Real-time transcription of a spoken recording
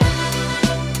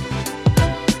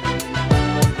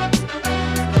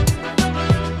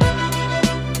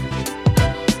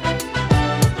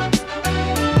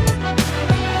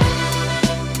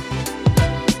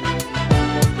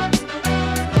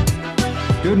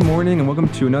Good morning and welcome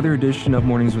to another edition of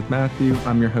Mornings with Matthew.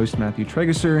 I'm your host, Matthew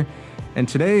Tregesser, and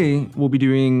today we'll be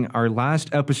doing our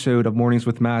last episode of Mornings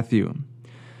with Matthew.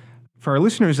 For our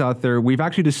listeners out there, we've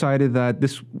actually decided that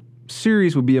this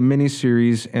series will be a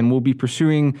mini-series and we'll be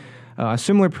pursuing a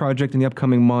similar project in the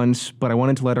upcoming months, but I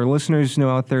wanted to let our listeners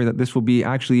know out there that this will be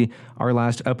actually our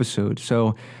last episode.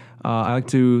 So I'd like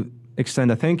to extend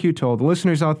a thank you to all the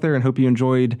listeners out there and hope you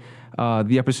enjoyed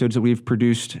the episodes that we've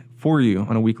produced for you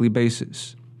on a weekly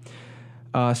basis.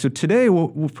 So today,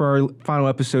 for our final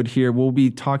episode here, we'll be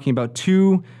talking about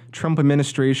two Trump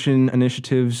administration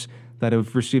initiatives that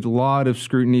have received a lot of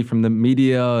scrutiny from the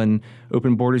media and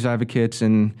open borders advocates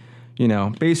and,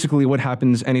 basically what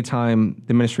happens anytime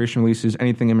the administration releases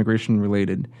anything immigration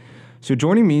related. So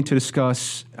joining me to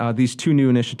discuss these two new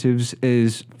initiatives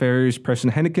is FAIR's Preston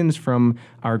Hennekens from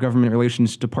our Government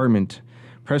Relations Department.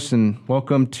 Preston,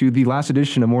 welcome to the last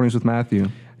edition of Mornings with Matthew.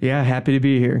 Yeah, happy to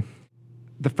be here.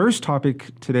 The first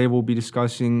topic today we'll be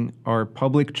discussing are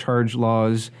public charge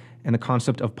laws and the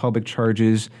concept of public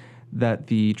charges that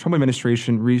the Trump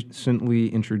administration recently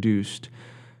introduced.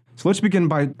 So let's begin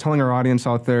by telling our audience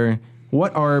out there,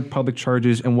 what are public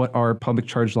charges and what are public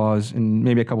charge laws in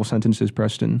maybe a couple sentences,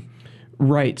 Preston?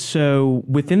 Right. So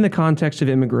within the context of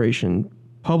immigration,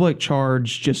 public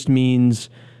charge just means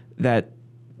that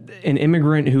an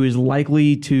immigrant who is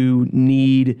likely to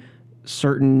need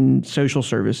certain social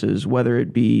services, whether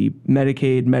it be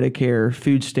Medicaid, Medicare,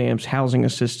 food stamps, housing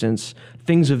assistance,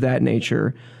 things of that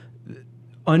nature,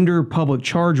 under public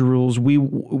charge rules, we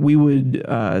would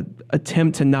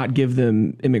attempt to not give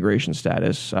them immigration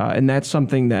status, and that's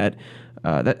something that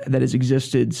has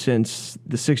existed since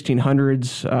the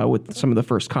 1600s with some of the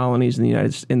first colonies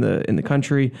in the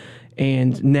country.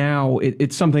 And now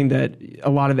it's something that a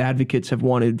lot of advocates have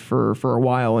wanted for a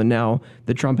while, and now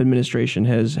the Trump administration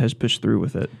has pushed through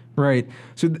with it. Right.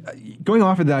 So going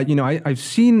off of that, I've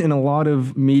seen in a lot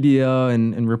of media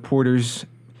and reporters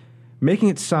making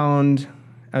it sound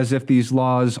as if these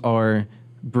laws are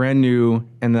brand new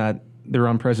and that they're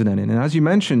unprecedented. And as you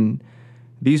mentioned,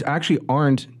 these actually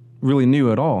aren't really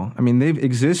new at all. I mean, they've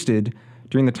existed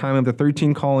during the time of the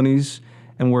 13 colonies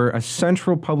and were a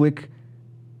central public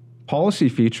policy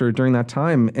feature during that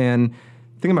time. And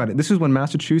think about it, this is when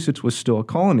Massachusetts was still a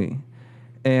colony.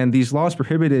 And these laws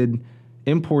prohibited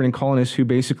importing colonists who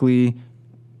basically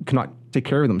could not take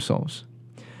care of themselves.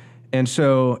 And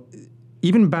so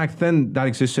even back then that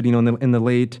existed, in the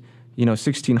late,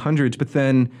 1600s, but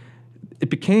then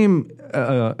it became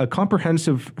a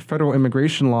comprehensive federal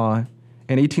immigration law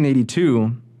in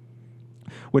 1882,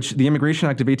 which the Immigration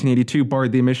Act of 1882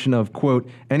 barred the admission of, quote,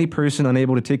 any person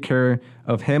unable to take care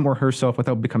of him or herself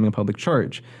without becoming a public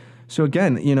charge. So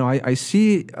again, I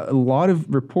see a lot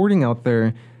of reporting out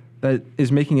there that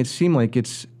is making it seem like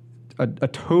it's a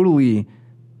totally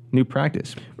new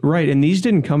practice. Right, and these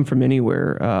didn't come from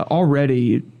anywhere.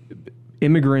 Already,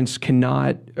 immigrants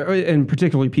cannot, and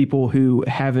particularly people who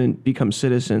haven't become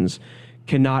citizens,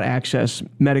 cannot access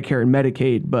Medicare and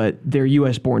Medicaid, but their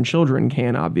U.S.-born children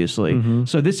can, obviously. Mm-hmm.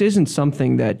 So this isn't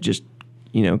something that just,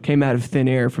 came out of thin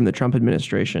air from the Trump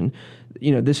administration.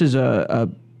 This is a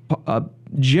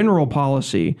general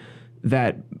policy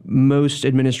that most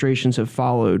administrations have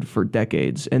followed for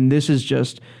decades, and this is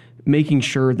just making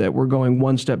sure that we're going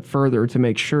one step further to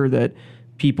make sure that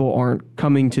people aren't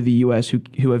coming to the U.S.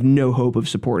 who have no hope of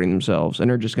supporting themselves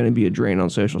and are just going to be a drain on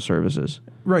social services.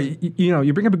 Right.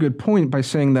 You bring up a good point by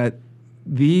saying that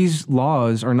these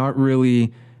laws are not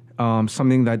really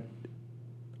something that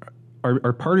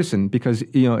are partisan because,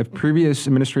 if previous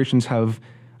administrations have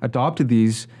adopted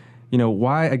these,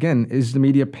 why, again, is the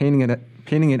media painting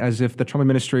it as if the Trump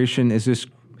administration is this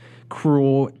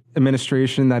cruel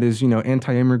administration that is,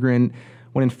 anti-immigrant,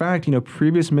 when in fact,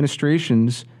 previous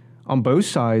administrations on both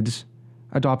sides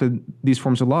adopted these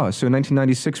forms of laws. So in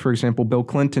 1996, for example, Bill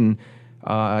Clinton,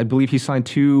 I believe he signed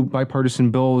two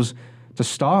bipartisan bills to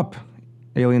stop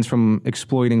aliens from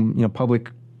exploiting,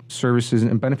 public services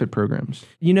and benefit programs.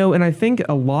 And I think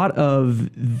a lot of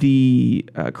the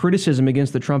criticism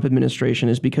against the Trump administration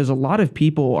is because a lot of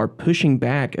people are pushing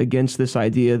back against this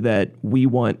idea that we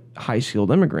want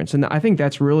high-skilled immigrants. And I think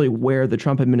that's really where the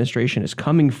Trump administration is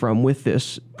coming from with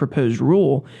this proposed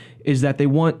rule, is that they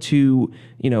want to,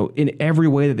 in every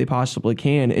way that they possibly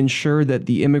can, ensure that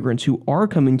the immigrants who are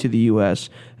coming to the U.S.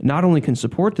 not only can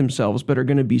support themselves, but are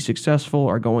going to be successful,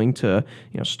 are going to,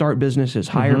 start businesses,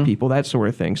 hire people, that sort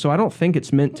of thing. So I don't think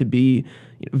it's meant to be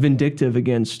vindictive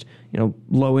against,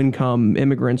 low-income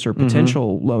immigrants or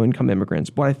potential low-income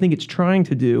immigrants. What I think it's trying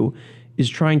to do is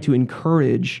trying to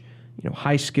encourage,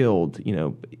 high skilled,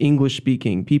 English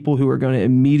speaking people who are going to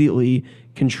immediately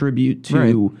contribute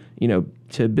to,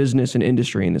 to business and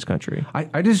industry in this country.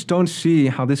 I just don't see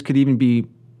how this could even be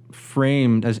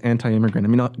framed as anti-immigrant. I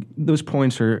mean, those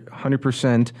points are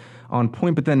 100% on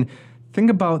point, but then think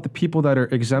about the people that are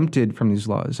exempted from these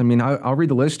laws. I mean, I'll read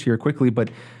the list here quickly, but,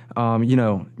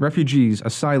 refugees,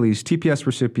 asylees, TPS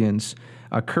recipients,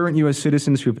 current U.S.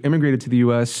 citizens who have immigrated to the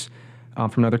U.S.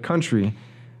 From another country.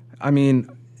 I mean,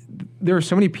 there are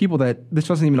so many people that this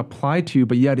doesn't even apply to,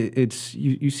 but yet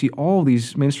you see all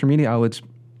these mainstream media outlets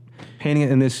painting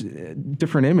it in this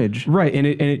different image. Right,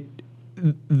 and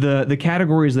the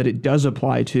categories that it does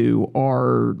apply to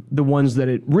are the ones that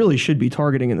it really should be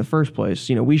targeting in the first place.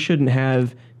 We shouldn't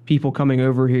have people coming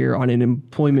over here on an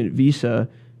employment visa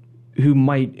who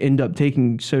might end up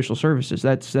taking social services.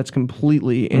 That's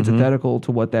completely antithetical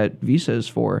to what that visa is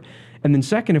for. And then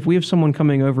second, if we have someone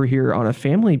coming over here on a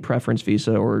family preference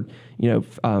visa or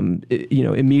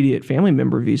immediate family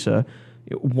member visa,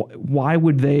 why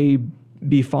would they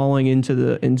be falling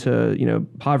into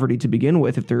poverty to begin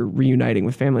with if they're reuniting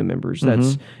with family members?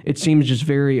 It seems just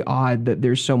very odd that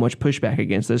there's so much pushback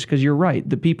against this, because you're right,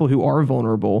 the people who are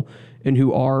vulnerable and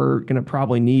who are going to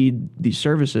probably need these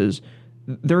services,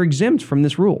 they're exempt from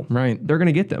this rule. Right, they're going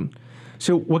to get them.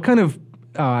 So what kind of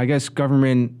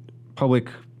government public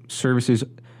services is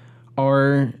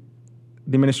the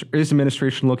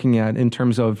administration looking at in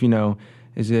terms of,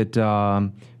 is it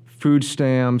food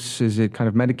stamps? Is it kind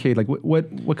of Medicaid? Like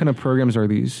what kind of programs are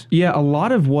these? Yeah, a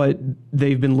lot of what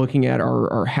they've been looking at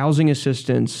are housing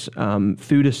assistance,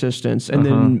 food assistance, and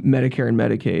then Medicare and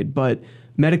Medicaid. But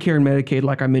Medicare and Medicaid,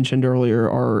 like I mentioned earlier,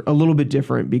 are a little bit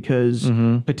different because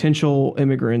potential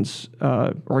immigrants,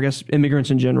 or I guess immigrants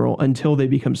in general, until they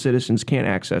become citizens, can't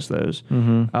access those.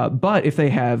 But if they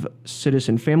have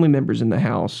citizen family members in the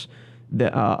house,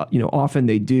 that often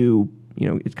they do.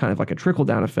 It's kind of like a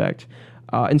trickle-down effect.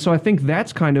 And so I think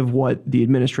that's kind of what the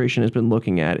administration has been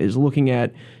looking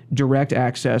at direct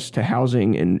access to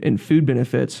housing and food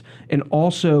benefits, and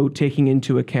also taking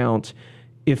into account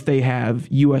if they have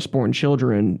U.S.-born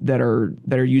children that are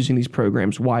using these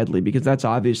programs widely, because that's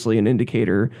obviously an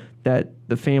indicator that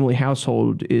the family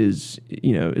household is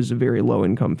a very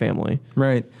low-income family.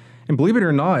 Right. And believe it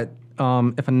or not,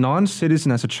 if a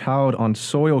non-citizen has a child on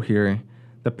soil here,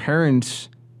 the parents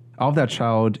of that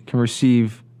child can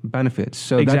receive benefits.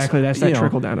 So that's that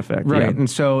trickle-down effect. Right. Yeah. And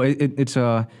so it's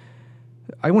I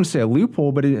wouldn't say a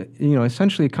loophole, but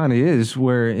essentially it kind of is,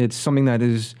 where it's something that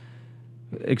is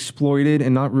exploited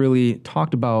and not really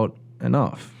talked about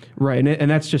enough. Right.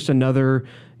 And that's just another,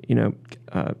 kind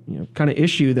of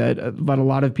issue that a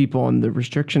lot of people on the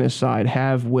restrictionist side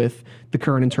have with the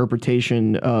current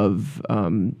interpretation of,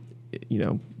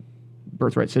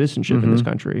 birthright citizenship in this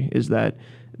country, is that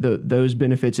those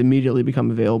benefits immediately become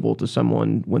available to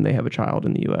someone when they have a child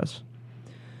in the U.S.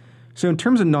 So in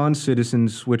terms of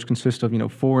non-citizens, which consist of,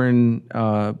 foreign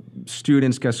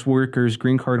students, guest workers,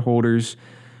 green card holders,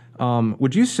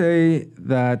 would you say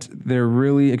that they're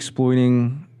really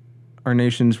exploiting our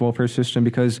nation's welfare system?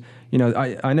 Because,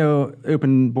 I know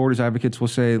open borders advocates will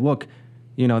say, look,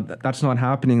 that's not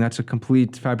happening. That's a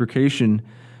complete fabrication.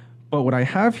 But what I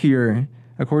have here,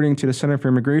 according to the Center for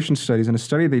Immigration Studies, in a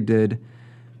study they did,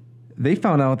 they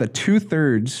found out that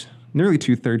nearly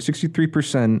two-thirds,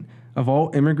 63% of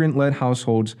all immigrant-led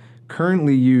households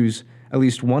currently use at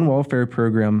least one welfare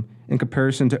program, in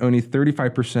comparison to only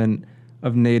 35%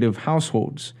 of native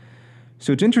households.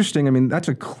 So it's interesting. I mean, that's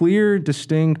a clear,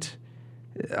 distinct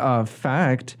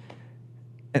fact.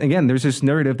 And again, there's this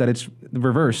narrative that it's the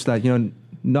reverse, that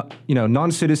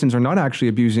non-citizens are not actually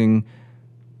abusing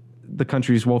the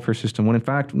country's welfare system, when in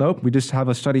fact, nope, we just have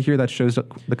a study here that shows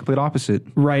the complete opposite.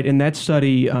 Right, and that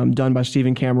study done by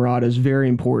Stephen Camarata is very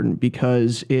important,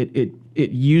 because it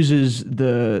uses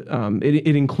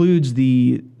it includes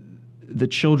the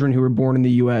children who were born in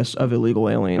the U.S. of illegal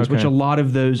aliens, which a lot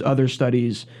of those other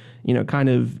studies kind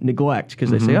of neglect, because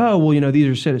they say, oh, well, these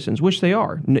are citizens, which they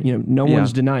are. No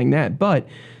one's denying that, but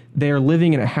they are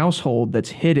living in a household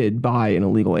that's headed by an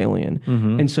illegal alien.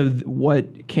 And so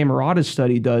what Camarata's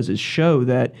study does is show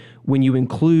that when you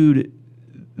include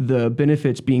the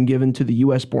benefits being given to the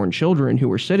U.S.-born children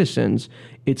who are citizens,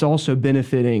 it's also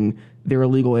benefiting their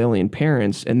illegal alien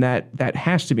parents, and that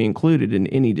has to be included in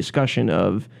any discussion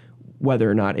of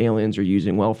whether or not aliens are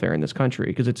using welfare in this country,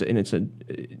 because it's a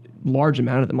large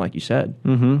amount of them, like you said.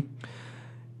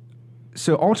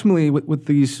 So ultimately, with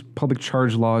these public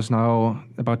charge laws now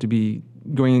about to be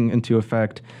going into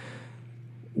effect,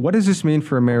 what does this mean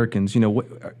for Americans?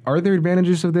 Are there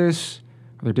advantages of this?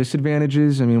 Are there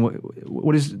disadvantages? I mean,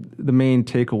 what is the main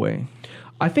takeaway?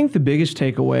 I think the biggest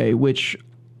takeaway, which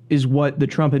is what the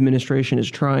Trump administration is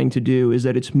trying to do, is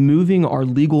that it's moving our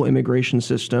legal immigration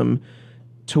system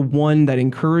to one that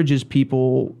encourages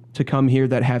people to come here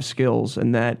that have skills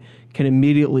and that can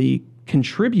immediately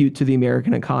contribute to the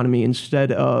American economy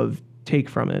instead of take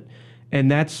from it.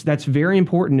 And that's very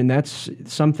important, and that's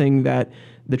something that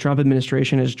the Trump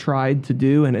administration has tried to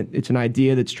do, and it's an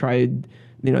idea that's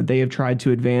they have tried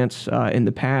to advance in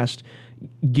the past,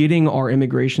 getting our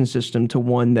immigration system to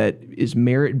one that is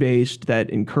merit-based, that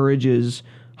encourages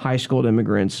high-skilled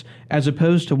immigrants, as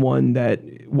opposed to one that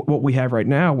what we have right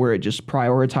now, where it just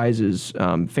prioritizes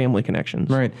family connections.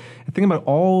 Right. And think about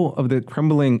all of the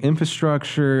crumbling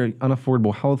infrastructure,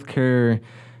 unaffordable health care,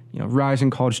 rising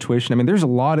college tuition. I mean, there's a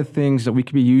lot of things that we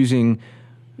could be using,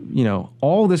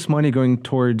 all this money going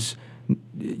towards,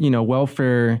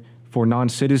 welfare for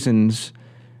non-citizens,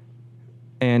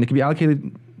 and it could be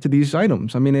allocated to these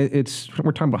items. I mean,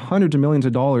 we're talking about hundreds of millions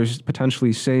of dollars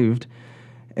potentially saved.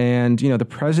 And, the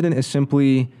president is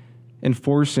simply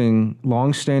enforcing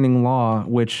longstanding law,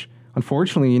 which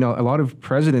unfortunately, a lot of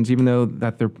presidents, even though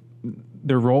that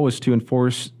their role is to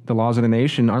enforce the laws of the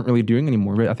nation, aren't really doing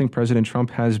anymore. But I think President Trump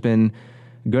has been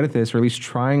good at this, or at least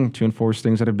trying to enforce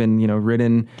things that have been,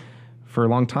 written for a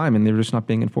long time, and they're just not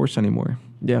being enforced anymore.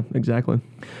 Yeah, exactly.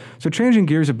 So changing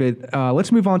gears a bit,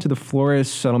 let's move on to the Flores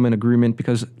settlement agreement,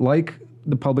 because like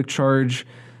the public charge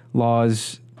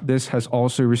laws, this has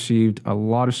also received a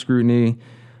lot of scrutiny,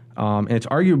 and it's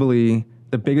arguably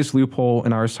the biggest loophole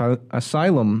in our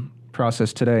asylum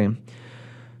process today.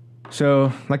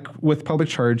 So, like with public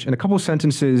charge, in a couple of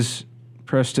sentences,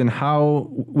 Preston, how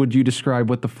would you describe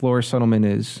what the Flores settlement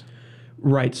is?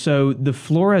 Right. So the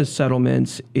Flores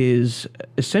settlement is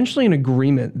essentially an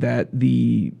agreement that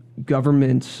the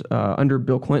government under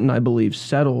Bill Clinton, I believe,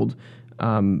 settled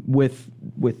with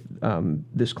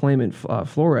this claimant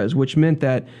Flores, which meant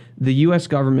that the U.S.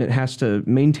 government has to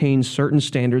maintain certain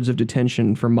standards of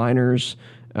detention for minors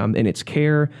in its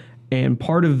care, and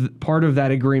part of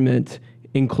that agreement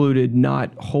included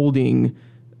not holding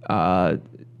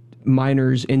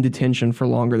minors in detention for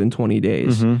longer than 20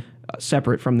 days,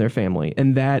 separate from their family,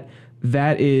 and that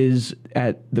is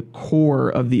at the core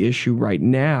of the issue right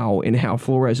now in how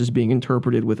Flores is being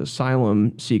interpreted with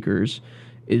asylum seekers.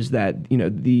 Is that,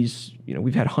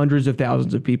 we've had hundreds of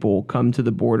thousands of people come to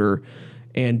the border,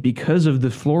 and because of the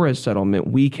Flores settlement,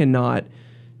 we cannot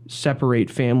separate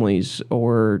families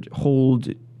or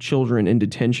hold children in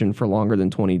detention for longer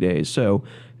than 20 days. So,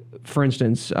 for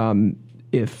instance,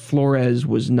 if Flores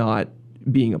was not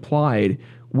being applied,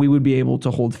 we would be able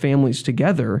to hold families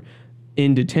together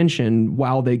in detention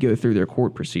while they go through their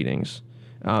court proceedings.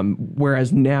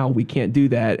 Whereas now we can't do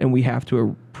that, and we have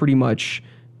to pretty much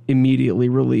immediately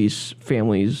release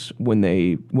families when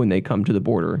they come to the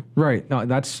border. Right. No,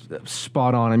 that's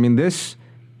spot on. I mean, this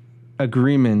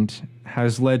agreement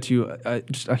has led to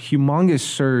just a humongous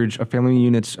surge of family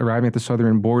units arriving at the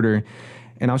southern border.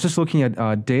 And I was just looking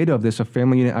at data of this, of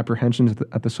family unit apprehensions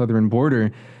at the southern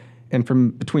border. And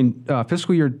from between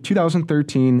fiscal year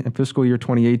 2013 and fiscal year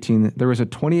 2018, there was a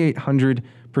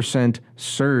 2,800%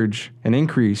 surge, an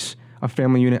increase of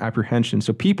family unit apprehension.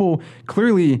 So people,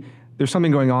 clearly, there's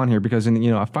something going on here, because in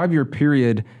a 5-year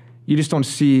period, you just don't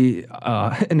see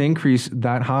an increase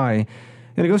that high.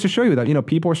 And it goes to show you that,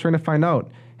 people are starting to find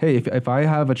out, hey, if I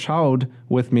have a child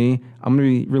with me, I'm going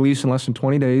to be released in less than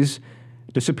 20 days,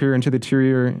 disappear into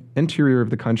the interior of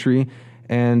the country,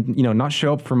 and, not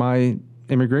show up for my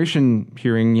immigration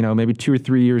hearing, maybe 2 or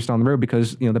 3 years down the road,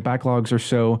 because, the backlogs are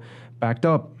so backed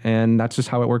up, and that's just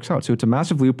how it works out. So it's a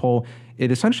massive loophole.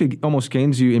 It essentially almost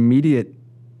gains you immediate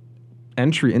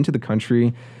entry into the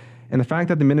country. And the fact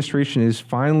that the administration is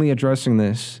finally addressing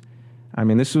this, I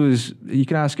mean, you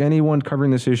can ask anyone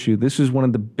covering this issue, this is one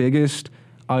of the biggest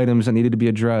items that needed to be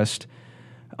addressed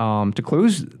to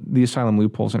close the asylum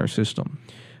loopholes in our system.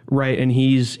 Right, and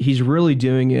he's really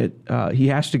doing it. He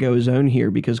has to go his own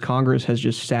here, because Congress has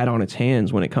just sat on its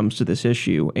hands when it comes to this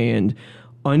issue. And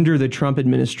under the Trump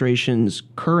administration's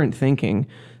current thinking,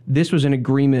 this was an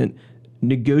agreement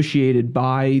negotiated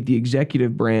by the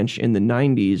executive branch in the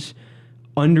 90s.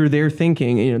 Under their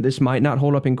thinking, this might not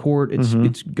hold up in court.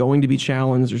 It's going to be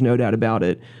challenged. There's no doubt about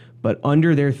it. But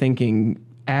under their thinking,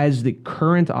 as the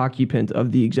current occupant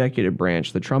of the executive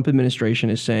branch, the Trump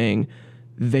administration is saying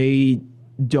they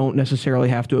don't necessarily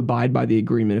have to abide by the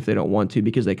agreement if they don't want to,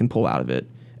 because they can pull out of it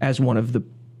as one of the,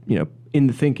 in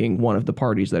the thinking, one of the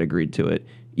parties that agreed to it,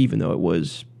 even though it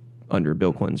was under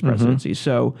Bill Clinton's presidency.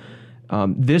 So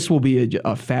this will be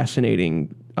a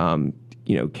fascinating,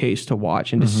 case to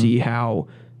watch, and to see how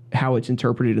how it's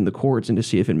interpreted in the courts and to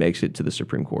see if it makes it to the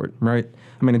Supreme Court. Right.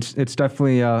 I mean, it's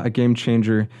definitely a game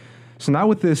changer. So now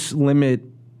with this limit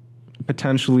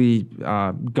potentially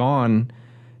gone,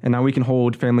 and now we can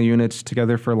hold family units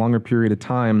together for a longer period of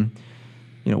time,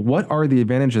 what are the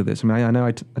advantages of this? I mean, I know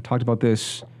I talked about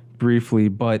this briefly,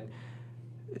 but,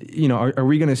 are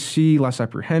we going to see less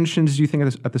apprehensions, do you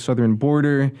think, at the southern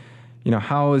border?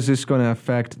 How is this going to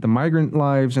affect the migrant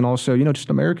lives and also, just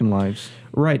American lives?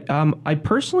 Right. I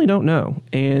personally don't know.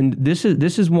 And this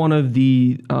is one of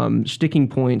the sticking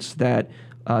points that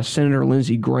Senator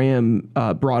Lindsey Graham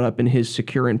brought up in his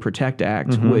Secure and Protect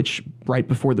Act, which right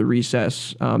before the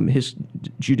recess, his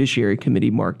Judiciary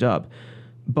Committee marked up.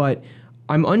 But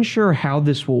I'm unsure how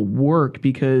this will work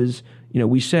because,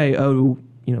 we say,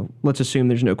 let's assume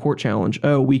there's no court challenge.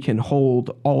 Oh, we can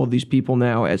hold all of these people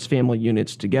now as family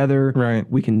units together. Right.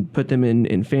 We can put them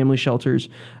in family shelters.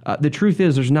 The truth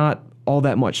is there's not all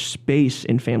that much space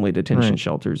in family detention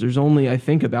shelters. There's only, I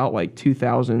think, about like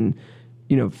 2,000,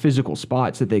 physical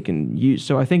spots that they can use.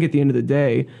 So I think at the end of the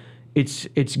day,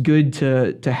 it's good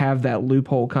to have that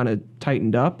loophole kind of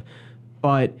tightened up.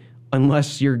 But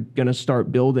unless you're going to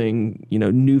start building,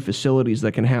 new facilities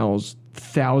that can house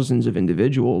thousands of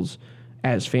individuals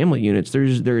as family units, there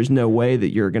is no way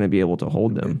that you're going to be able to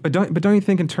hold them. But don't you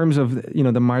think in terms of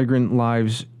the migrant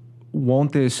lives,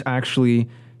 won't this actually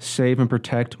save and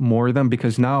protect more of them?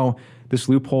 Because now this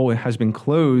loophole has been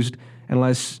closed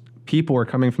unless people are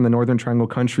coming from the Northern Triangle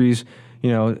countries,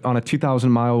 on a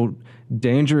 2,000-mile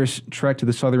dangerous trek to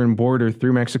the southern border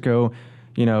through Mexico,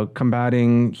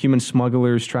 combating human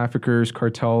smugglers, traffickers,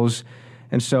 cartels.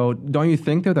 And so don't you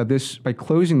think, though, that by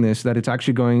closing this, that it's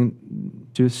actually going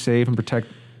to save and protect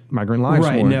migrant lives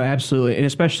more? Right, no, absolutely. And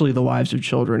especially the lives of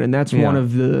children. And that's one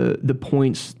of the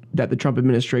points that the Trump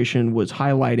administration was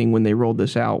highlighting when they rolled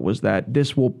this out, was that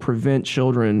this will prevent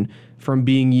children from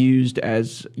being used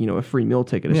as, a free meal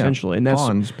ticket, essentially. And that's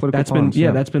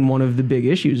been one of the big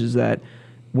issues, is that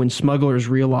when smugglers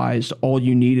realized all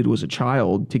you needed was a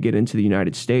child to get into the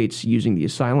United States using the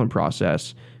asylum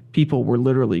process, people were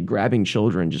literally grabbing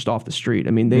children just off the street.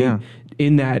 I mean,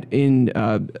 in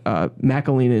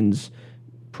McAleenan's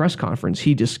press conference,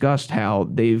 he discussed how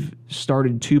they've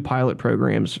started 2 pilot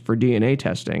programs for DNA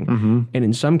testing. And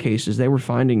in some cases, they were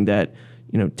finding that,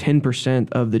 10%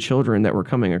 of the children that were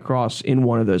coming across in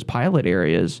one of those pilot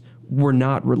areas were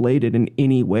not related in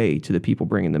any way to the people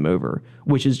bringing them over,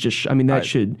 which is just, that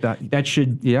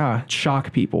should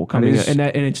shock people coming in.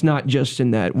 And it's not just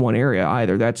in that one area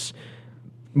either. That's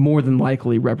more than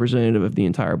likely representative of the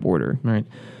entire border. Right.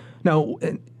 Now,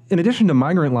 in addition to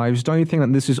migrant lives, don't you think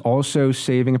that this is also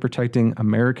saving and protecting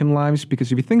American lives?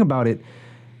 Because if you think about it,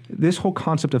 this whole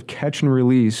concept of catch and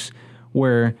release,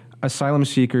 where asylum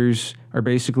seekers are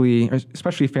basically,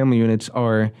 especially family units,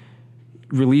 are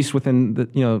released within the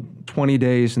 20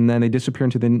 days and then they disappear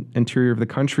into the interior of the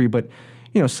country. But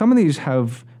some of these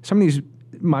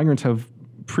migrants have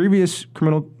previous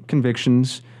criminal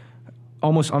convictions,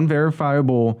 almost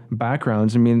unverifiable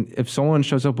backgrounds. I mean, if someone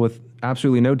shows up with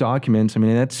absolutely no documents,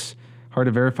 it's hard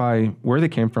to verify where they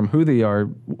came from, who they are,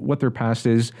 what their past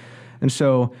is. And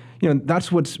so,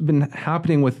 that's what's been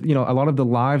happening with, a lot of the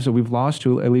lives that we've lost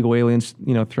to illegal aliens,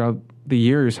 throughout the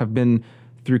years have been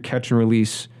through catch and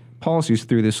release policies,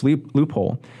 through this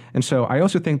loophole. And so I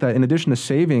also think that in addition to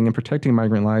saving and protecting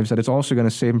migrant lives, that it's also going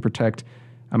to save and protect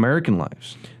American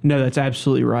lives. No, that's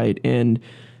absolutely right. And,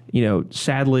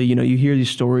 sadly, you hear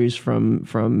these stories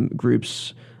from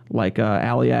groups like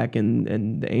Aliac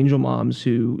and the Angel Moms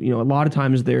who, a lot of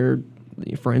times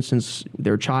for instance,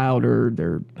 their child or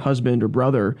their husband or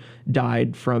brother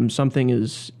died from something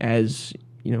as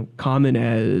common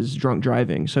as drunk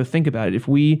driving. So think about it. If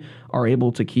we are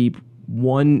able to keep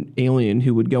one alien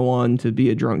who would go on to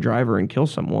be a drunk driver and kill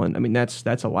someone,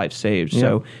 that's a life saved. Yeah.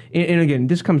 So, and again,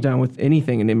 this comes down with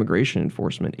anything in immigration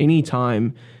enforcement.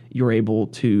 Anytime you're able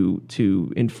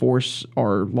to enforce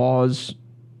our laws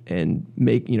and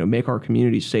make our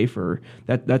communities safer,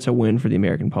 that's a win for the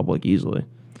American public easily.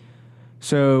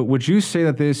 So would you say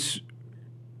that this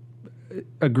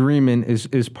agreement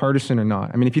is partisan or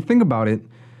not? If you think about it,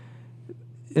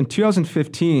 in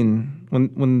 2015,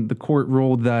 when the court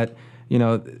ruled that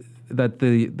that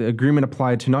the agreement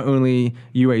applied to not only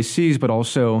UACs but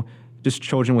also just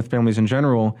children with families in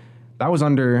general, that was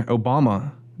under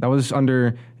Obama. That was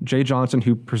under Jay Johnson,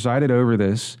 who presided over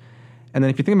this. And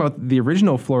then if you think about the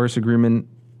original Flores agreement,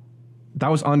 that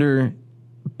was under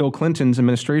Bill Clinton's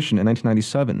administration in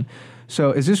 1997.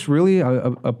 So is this really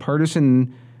a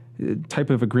partisan type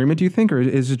of agreement, do you think? Or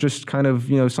is it just kind of,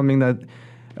 something that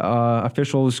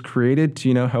officials created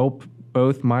to, help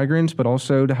both migrants, but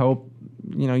also to help,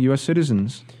 U.S.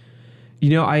 citizens?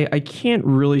 I can't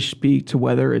really speak to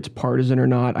whether it's partisan or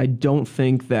not. I don't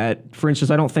think that, for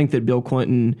instance, I don't think that Bill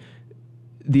Clinton,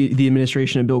 the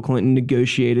administration of Bill Clinton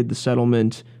negotiated the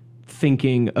settlement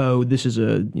thinking, oh, this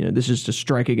is to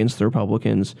strike against the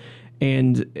Republicans.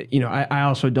 And, I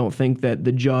also don't think that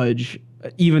the judge,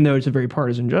 even though it's a very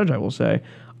partisan judge, I will say,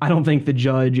 I don't think the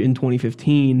judge in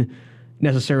 2015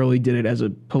 necessarily did it as a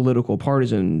political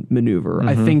partisan maneuver. Mm-hmm.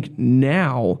 I think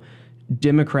now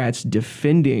Democrats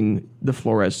defending the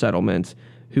Flores settlement,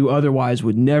 who otherwise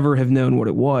would never have known what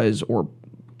it was or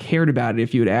cared about it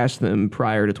if you had asked them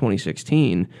prior to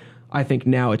 2016, I think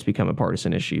now it's become a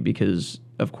partisan issue because,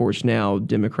 of course, now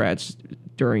Democrats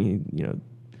during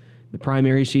the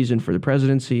primary season for the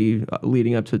presidency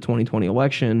leading up to the 2020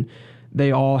 election,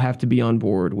 they all have to be on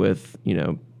board with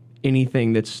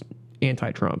anything that's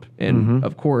anti-Trump. And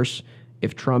of course,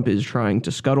 if Trump is trying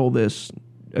to scuttle this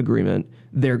agreement,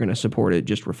 they're going to support it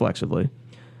just reflexively.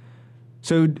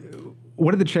 So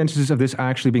what are the chances of this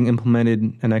actually being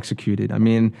implemented and executed? I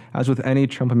mean, as with any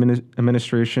Trump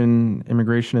administration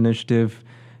immigration initiative,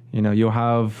 you'll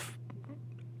have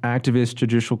activist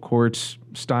judicial courts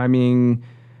stymieing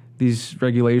these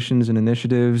regulations and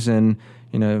initiatives. And,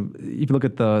 if you look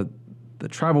at the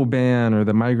travel ban or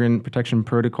the migrant protection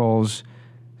protocols,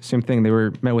 same thing, they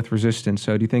were met with resistance.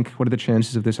 So do you think, what are the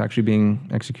chances of this actually being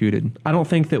executed? I don't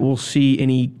think that we'll see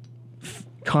any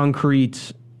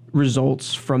concrete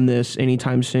results from this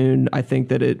anytime soon. I think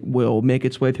that it will make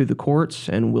its way through the courts,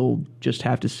 and we'll just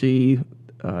have to see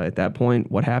at that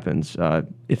point what happens.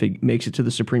 If it makes it to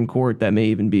the Supreme Court, that may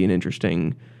even be an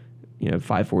interesting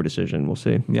 5-4 decision. We'll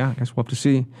see. Yeah, I guess we'll have to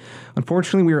see.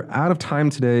 Unfortunately, we are out of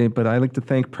time today, but I'd like to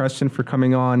thank Preston for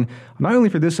coming on, not only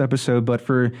for this episode, but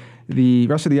for the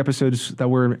rest of the episodes that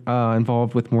were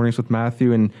involved with Mornings with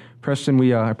Matthew. And Preston,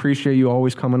 we appreciate you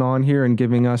always coming on here and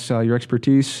giving us your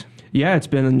expertise. Yeah, it's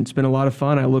been a lot of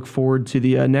fun. I look forward to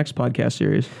the next podcast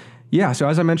series. Yeah, so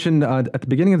as I mentioned at the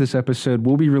beginning of this episode,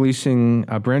 we'll be releasing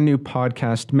a brand new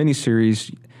podcast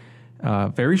miniseries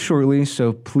very shortly,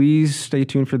 so please stay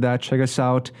tuned for that. Check us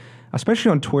out,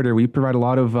 especially on Twitter. We provide a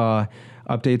lot of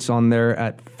updates on there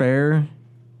at Fair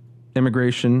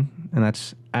Immigration, and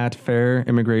that's at Fair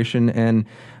Immigration. And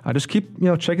just keep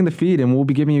checking the feed, and we'll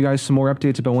be giving you guys some more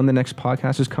updates about when the next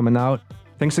podcast is coming out.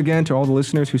 Thanks again to all the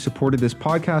listeners who supported this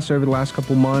podcast over the last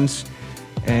couple months,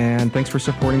 and thanks for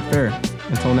supporting Fair.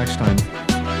 Until next time.